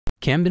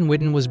Camden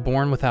Whitten was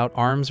born without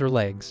arms or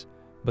legs,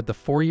 but the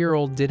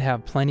 4-year-old did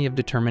have plenty of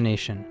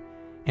determination,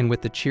 and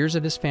with the cheers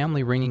of his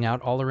family ringing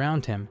out all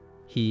around him,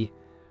 he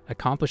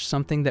accomplished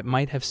something that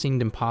might have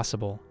seemed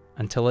impossible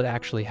until it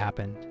actually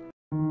happened.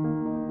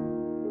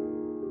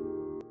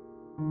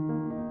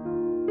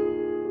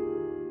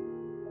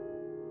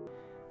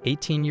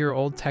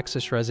 "18-year-old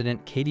Texas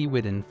resident Katie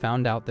Whitten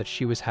found out that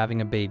she was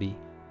having a baby,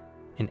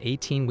 and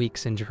 18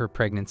 weeks into her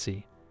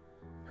pregnancy.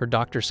 Her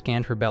doctor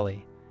scanned her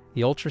belly.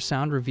 The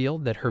ultrasound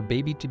revealed that her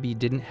baby-to-be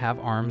didn't have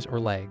arms or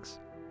legs.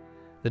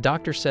 The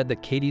doctor said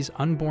that Katie's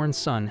unborn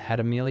son had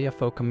Amelia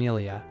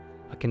phocomelia,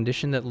 a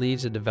condition that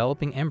leaves a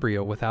developing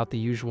embryo without the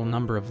usual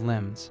number of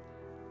limbs.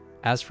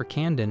 As for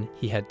Camden,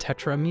 he had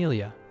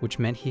tetraamelia, which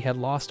meant he had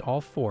lost all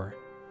 4.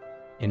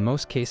 In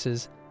most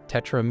cases,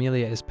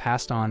 tetraamelia is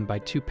passed on by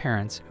 2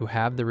 parents who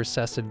have the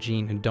recessive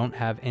gene who don't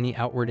have any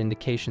outward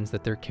indications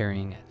that they're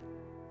carrying it.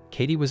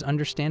 Katie was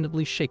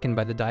understandably shaken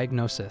by the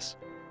diagnosis.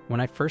 When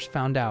I first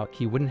found out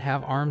he wouldn't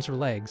have arms or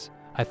legs,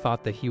 I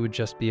thought that he would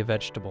just be a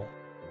vegetable.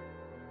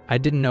 I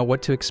didn't know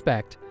what to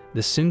expect,"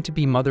 the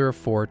soon-to-be mother of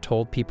 4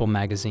 told People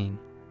magazine.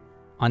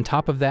 On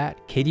top of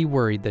that, Katie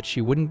worried that she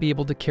wouldn't be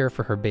able to care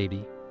for her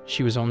baby.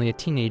 She was only a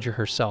teenager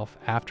herself,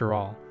 after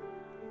all.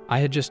 "I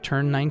had just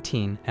turned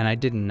 19, and I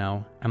didn't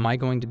know, am I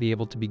going to be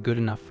able to be good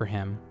enough for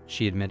him,"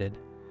 she admitted.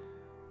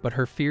 But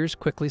her fears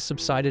quickly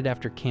subsided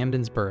after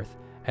Camden's birth,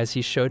 as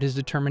he showed his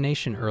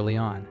determination early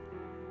on.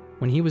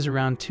 "When he was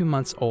around 2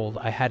 months old,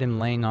 I had him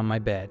laying on my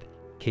bed,"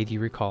 Katie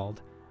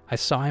recalled. "I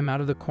saw him out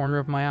of the corner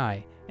of my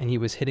eye, and he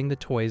was hitting the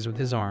toys with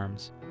his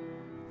arms."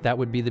 That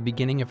would be the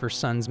beginning of her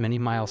son's many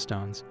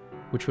milestones,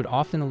 which would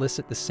often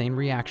elicit the same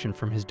reaction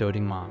from his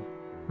doting mom.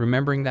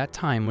 Remembering that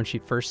time when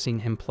she'd first seen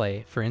him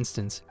play, for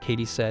instance,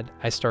 Katie said,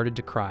 "I started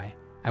to cry.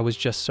 I was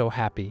just so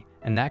happy,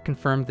 and that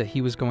confirmed that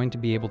he was going to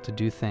be able to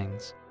do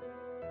things."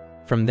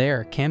 From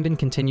there, Camden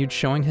continued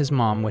showing his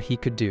mom what he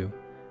could do.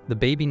 The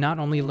baby not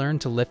only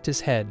learned to lift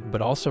his head,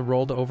 but also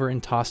rolled over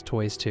and tossed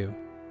toys too.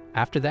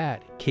 After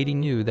that, Katie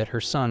knew that her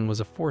son was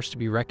a force to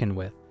be reckoned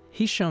with.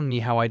 "He's shown me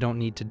how I don't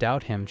need to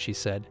doubt him," she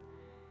said.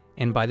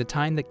 And by the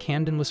time that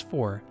Camden was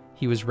 4,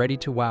 he was ready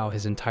to wow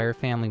his entire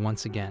family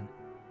once again.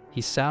 He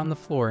sat on the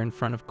floor in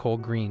front of Cole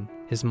Green,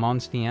 his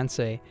mom's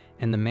fiancé,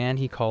 and the man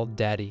he called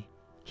Daddy.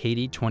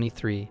 Katie,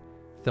 23,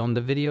 filmed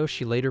the video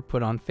she later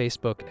put on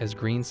Facebook as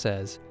Green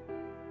says,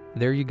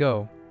 "There you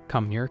go,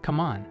 come here, come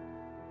on.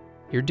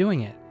 You're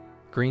doing it,"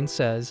 Green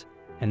says,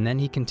 and then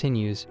he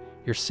continues,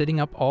 "You're sitting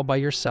up all by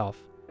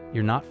yourself.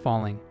 You're not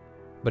falling."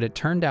 But it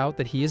turned out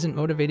that he isn't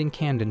motivating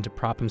Camden to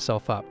prop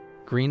himself up.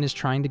 Green is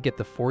trying to get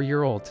the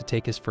 4-year-old to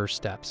take his first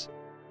steps.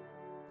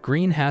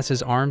 Green has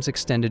his arms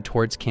extended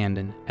towards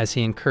Camden as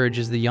he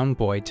encourages the young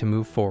boy to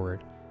move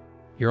forward.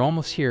 "You're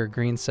almost here,"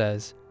 Green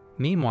says.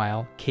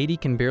 Meanwhile, Katie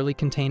can barely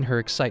contain her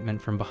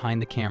excitement from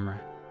behind the camera.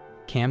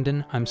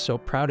 "Camden, I'm so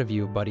proud of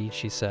you, buddy,"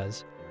 she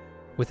says.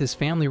 With his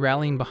family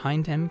rallying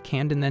behind him,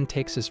 Camden then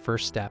takes his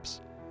first steps.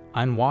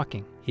 "I'm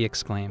walking," he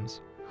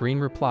exclaims. Green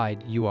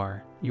replied, You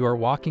are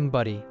walking,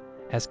 buddy."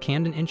 As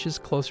Camden inches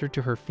closer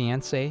to her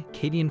fiancé,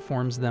 Katie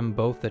informs them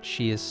both that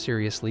she is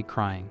seriously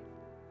crying.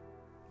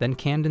 Then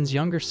Camden's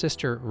younger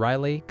sister,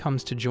 Riley,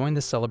 comes to join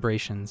the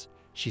celebrations.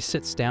 She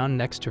sits down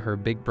next to her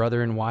big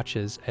brother and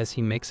watches as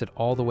he makes it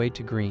all the way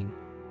to Green.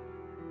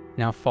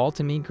 "Now fall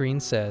to me," Green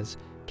says,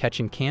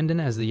 catching Camden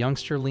as the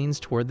youngster leans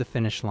toward the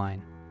finish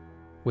line.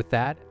 With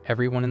that,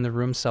 everyone in the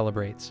room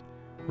celebrates.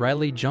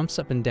 Riley jumps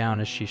up and down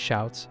as she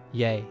shouts,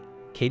 "Yay!"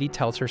 Katie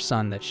tells her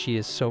son that she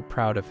is so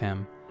proud of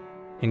him.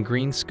 And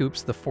Green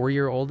scoops the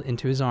 4-year-old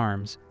into his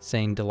arms,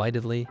 saying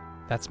delightedly,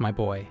 "That's my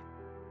boy."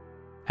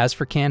 As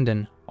for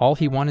Camden, all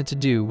he wanted to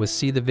do was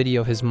see the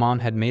video his mom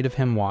had made of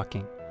him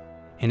walking.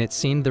 And it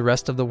seemed the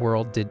rest of the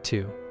world did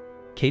too.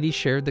 Katie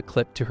shared the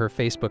clip to her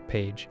Facebook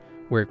page,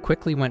 where it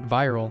quickly went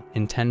viral.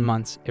 In 10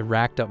 months, it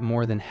racked up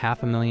more than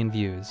 500,000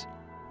 views.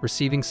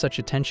 Receiving such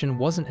attention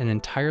wasn't an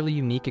entirely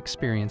unique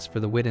experience for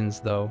the Whittens,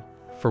 though.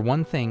 For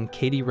one thing,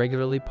 Katie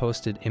regularly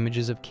posted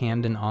images of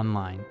Camden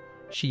online.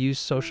 She used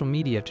social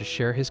media to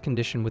share his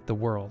condition with the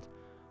world.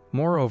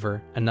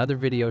 Moreover, another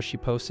video she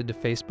posted to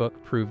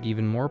Facebook proved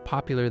even more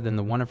popular than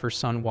the one of her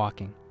son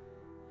walking.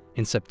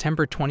 In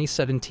September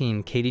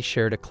 2017, Katie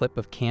shared a clip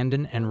of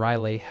Camden and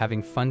Riley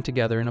having fun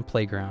together in a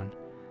playground.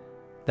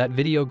 That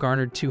video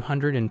garnered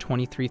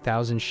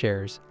 223,000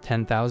 shares,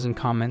 10,000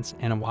 comments,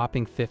 and a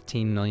whopping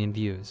 15 million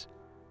views.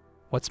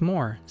 What's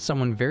more,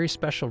 someone very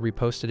special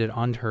reposted it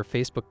onto her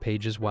Facebook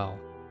page as well.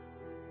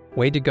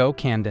 "Way to go,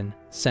 Camden.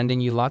 Sending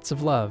you lots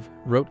of love,"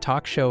 wrote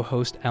talk show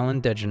host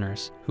Ellen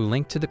DeGeneres, who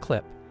linked to the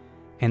clip.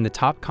 And the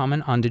top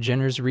comment on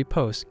DeGeneres'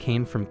 repost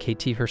came from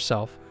KT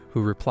herself,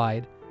 who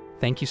replied,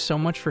 "Thank you so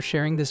much for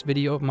sharing this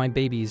video of my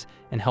babies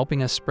and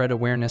helping us spread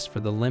awareness for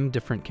the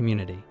limb-different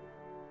community."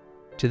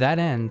 To that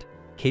end,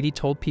 Katie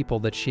told People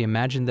that she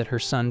imagined that her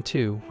son,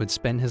 too, would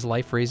spend his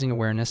life raising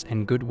awareness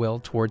and goodwill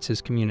towards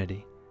his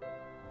community.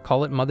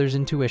 "Call it mother's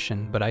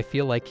intuition, but I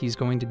feel like he's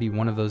going to be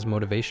one of those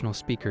motivational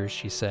speakers,"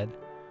 she said.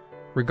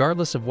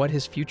 Regardless of what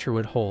his future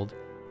would hold,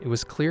 it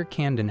was clear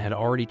Camden had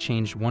already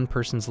changed one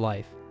person's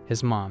life,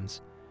 his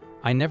mom's.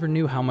 "I never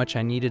knew how much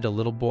I needed a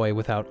little boy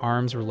without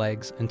arms or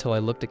legs until I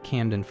looked at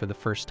Camden for the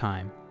first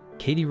time."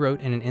 Katie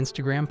wrote in an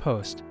Instagram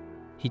post,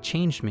 "He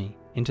changed me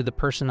into the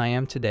person I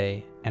am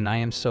today, and I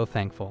am so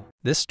thankful."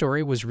 This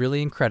story was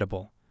really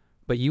incredible,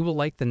 but you will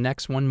like the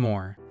next one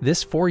more.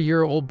 This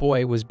 4-year-old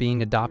boy was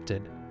being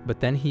adopted,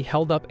 but then he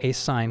held up a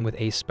sign with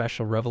a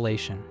special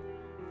revelation.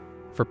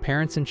 For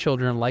parents and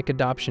children alike,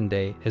 Adoption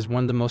Day is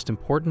one of the most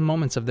important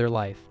moments of their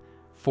life.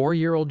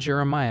 4-year-old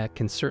Jeremiah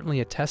can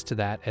certainly attest to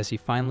that, as he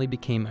finally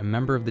became a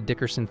member of the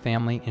Dickerson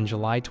family in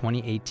July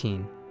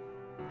 2018.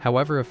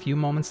 However, a few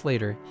moments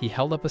later, he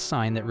held up a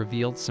sign that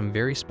revealed some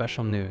very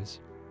special news.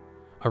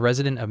 A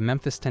resident of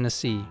Memphis,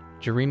 Tennessee,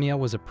 Jeremiah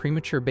was a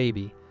premature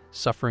baby,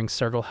 suffering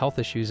several health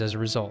issues as a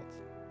result.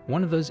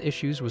 One of those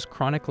issues was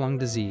chronic lung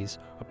disease,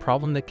 a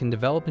problem that can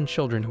develop in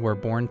children who are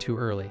born too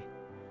early.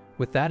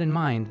 With that in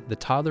mind, the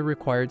toddler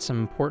required some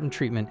important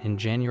treatment in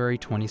January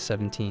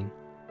 2017.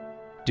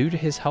 Due to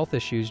his health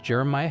issues,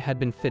 Jeremiah had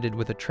been fitted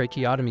with a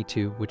tracheotomy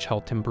tube which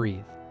helped him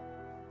breathe.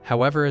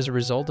 However, as a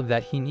result of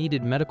that, he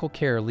needed medical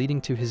care, leading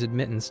to his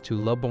admittance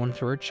to Le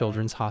Bonheur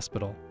Children's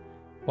Hospital.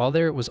 While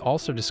there, it was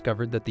also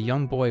discovered that the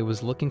young boy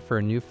was looking for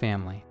a new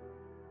family.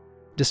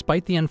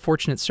 Despite the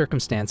unfortunate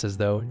circumstances,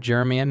 though,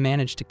 Jeremiah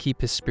managed to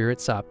keep his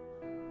spirits up,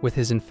 with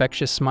his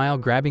infectious smile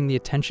grabbing the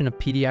attention of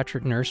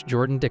pediatric nurse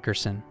Jordan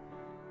Dickerson.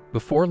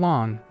 Before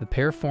long, the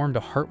pair formed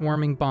a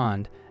heartwarming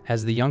bond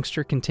as the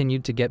youngster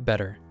continued to get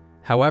better.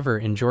 However,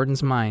 in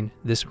Jordan's mind,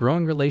 this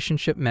growing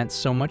relationship meant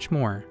so much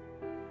more.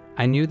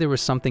 "I knew there was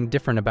something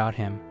different about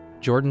him,"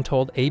 Jordan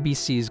told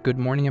ABC's Good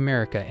Morning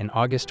America in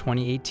August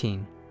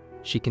 2018.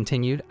 She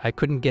continued, "I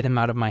couldn't get him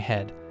out of my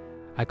head.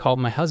 I called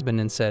my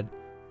husband and said,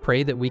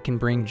 'Pray that we can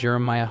bring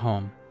Jeremiah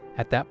home.'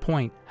 At that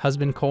point,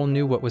 husband Cole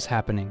knew what was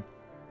happening.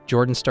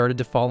 Jordan started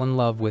to fall in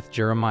love with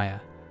Jeremiah,"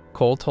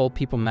 Cole told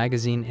People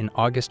magazine in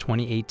August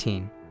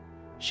 2018.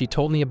 "She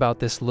told me about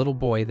this little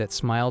boy that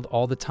smiled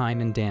all the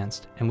time and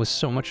danced and was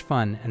so much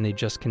fun, and they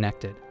just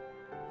connected.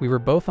 We were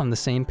both on the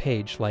same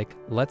page, like,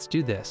 let's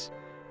do this.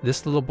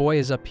 This little boy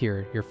is up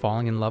here, you're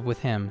falling in love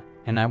with him,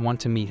 and I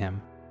want to meet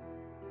him."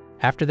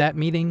 After that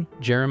meeting,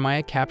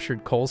 Jeremiah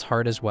captured Cole's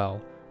heart as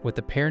well, with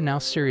the pair now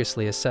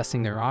seriously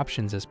assessing their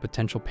options as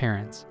potential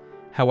parents.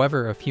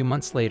 However, a few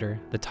months later,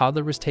 the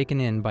toddler was taken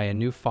in by a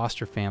new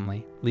foster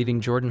family, leaving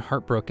Jordan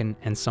heartbroken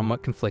and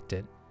somewhat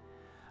conflicted.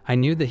 "I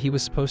knew that he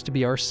was supposed to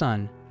be our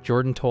son,"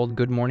 Jordan told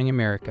Good Morning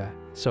America,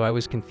 "so I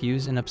was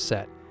confused and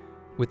upset."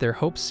 With their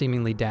hopes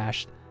seemingly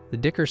dashed, the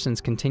Dickersons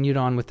continued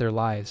on with their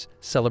lives,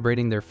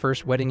 celebrating their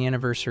first wedding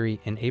anniversary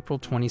in April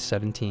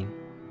 2017.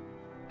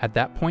 At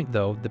that point,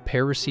 though, the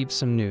pair received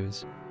some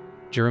news.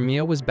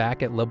 Jeremiah was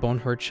back at Le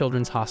Bonheur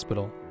Children's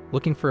Hospital,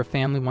 looking for a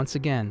family once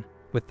again.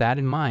 With that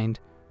in mind,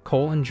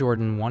 Cole and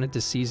Jordan wanted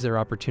to seize their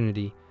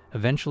opportunity,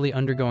 eventually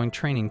undergoing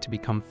training to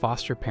become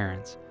foster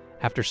parents.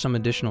 After some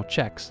additional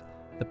checks,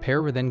 the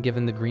pair were then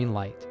given the green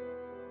light.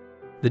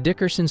 The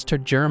Dickersons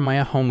took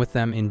Jeremiah home with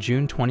them in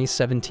June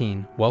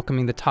 2017,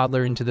 welcoming the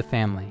toddler into the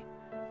family.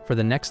 For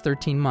the next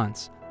 13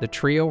 months, the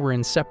trio were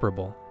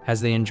inseparable,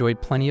 as they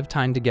enjoyed plenty of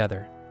time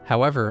together.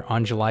 However,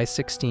 on July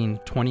 16,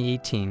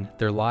 2018,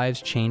 their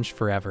lives changed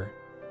forever.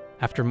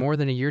 After more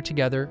than a year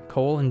together,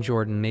 Cole and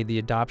Jordan made the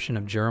adoption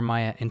of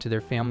Jeremiah into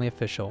their family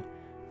official,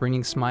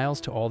 bringing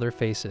smiles to all their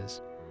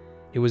faces.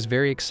 "It was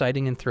very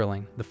exciting and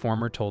thrilling," the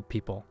former told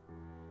People.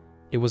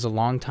 "It was a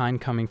long time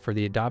coming for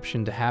the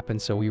adoption to happen,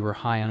 so we were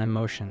high on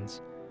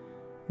emotions.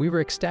 We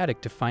were ecstatic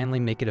to finally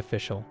make it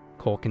official,"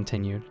 Cole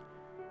continued.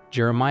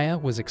 Jeremiah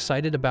was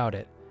excited about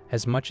it,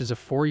 as much as a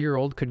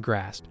 4-year-old could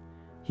grasp.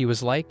 He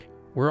was like,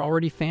 "We're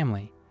already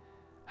family."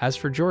 As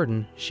for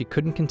Jordan, she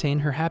couldn't contain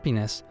her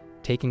happiness,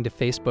 taking to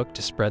Facebook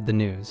to spread the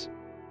news.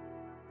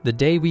 "The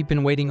day we've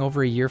been waiting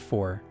over a year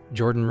for,"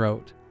 Jordan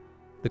wrote.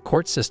 "The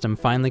court system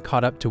finally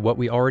caught up to what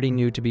we already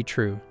knew to be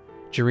true.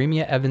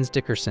 Jeremiah Evans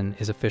Dickerson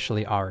is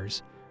officially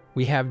ours.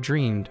 We have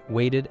dreamed,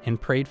 waited,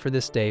 and prayed for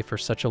this day for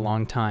such a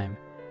long time.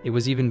 It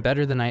was even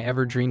better than I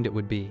ever dreamed it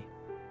would be."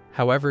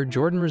 However,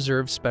 Jordan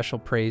reserved special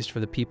praise for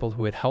the people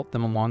who had helped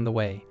them along the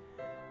way.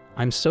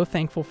 "I'm so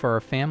thankful for our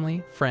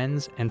family,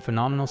 friends, and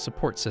phenomenal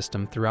support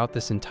system throughout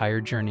this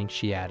entire journey,"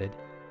 she added.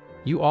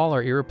 "You all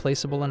are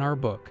irreplaceable in our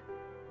book."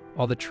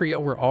 While the trio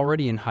were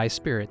already in high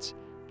spirits,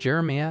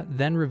 Jeremiah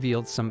then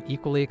revealed some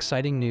equally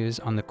exciting news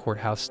on the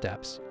courthouse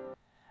steps.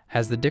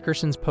 As the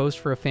Dickersons posed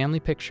for a family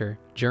picture,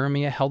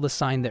 Jeremiah held a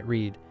sign that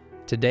read,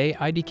 "Today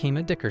I became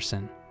a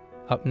Dickerson."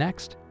 Up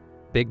next,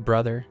 Big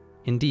Brother.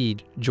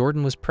 Indeed,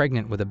 Jordan was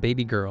pregnant with a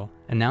baby girl,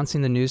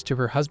 announcing the news to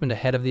her husband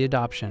ahead of the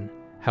adoption.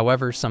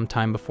 However,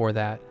 sometime before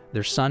that,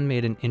 their son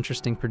made an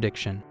interesting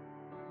prediction.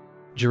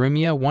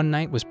 Jeremiah one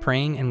night was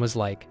praying and was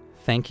like,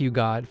 "Thank you,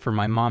 God, for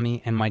my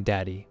mommy and my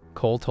daddy,"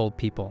 Cole told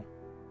People.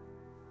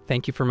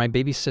 "Thank you for my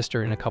baby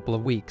sister in a couple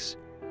of weeks."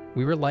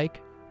 We were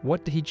like,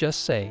 what did he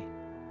just say?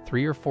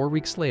 3 or 4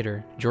 weeks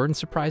later, Jordan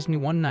surprised me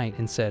one night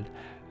and said,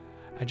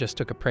 "I just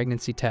took a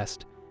pregnancy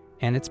test,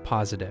 and it's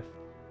positive."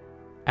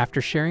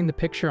 After sharing the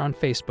picture on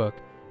Facebook,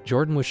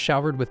 Jordan was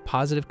showered with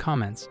positive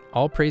comments,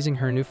 all praising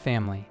her new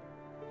family.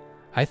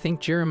 "I think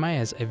Jeremiah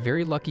is a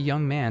very lucky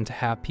young man to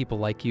have people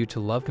like you to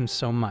love him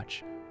so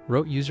much,"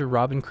 wrote user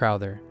Robin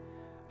Crowther.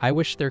 "I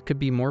wish there could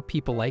be more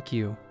people like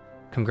you.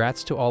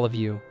 Congrats to all of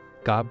you.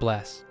 God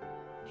bless."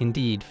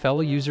 Indeed,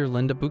 fellow user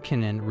Linda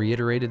Buchanan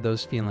reiterated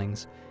those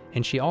feelings,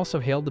 and she also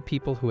hailed the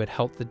people who had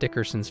helped the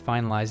Dickersons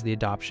finalize the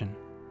adoption.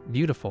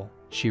 "Beautiful,"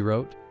 she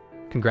wrote.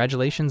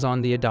 "Congratulations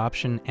on the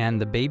adoption and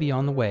the baby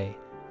on the way.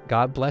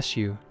 God bless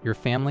you, your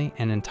family,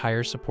 and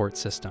entire support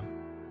system."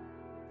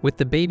 With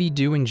the baby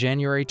due in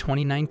January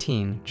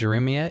 2019,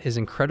 Jeremiah is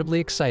incredibly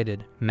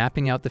excited,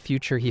 mapping out the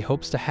future he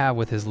hopes to have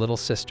with his little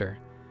sister.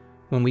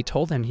 "When we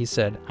told him, he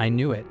said, 'I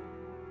knew it.'"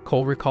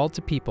 Cole recalled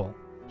to People.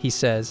 He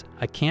says,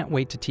 "I can't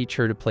wait to teach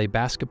her to play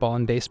basketball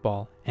and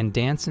baseball, and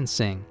dance and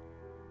sing."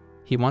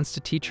 He wants to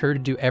teach her to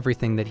do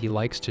everything that he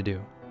likes to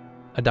do.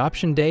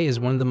 Adoption Day is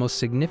one of the most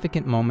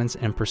significant moments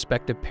in a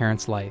prospective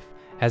parent's life,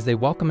 as they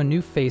welcome a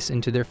new face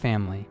into their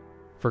family.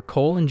 For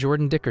Cole and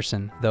Jordan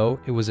Dickerson, though,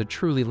 it was a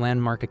truly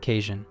landmark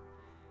occasion.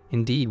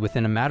 Indeed,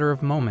 within a matter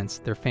of moments,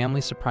 their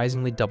family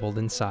surprisingly doubled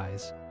in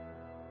size.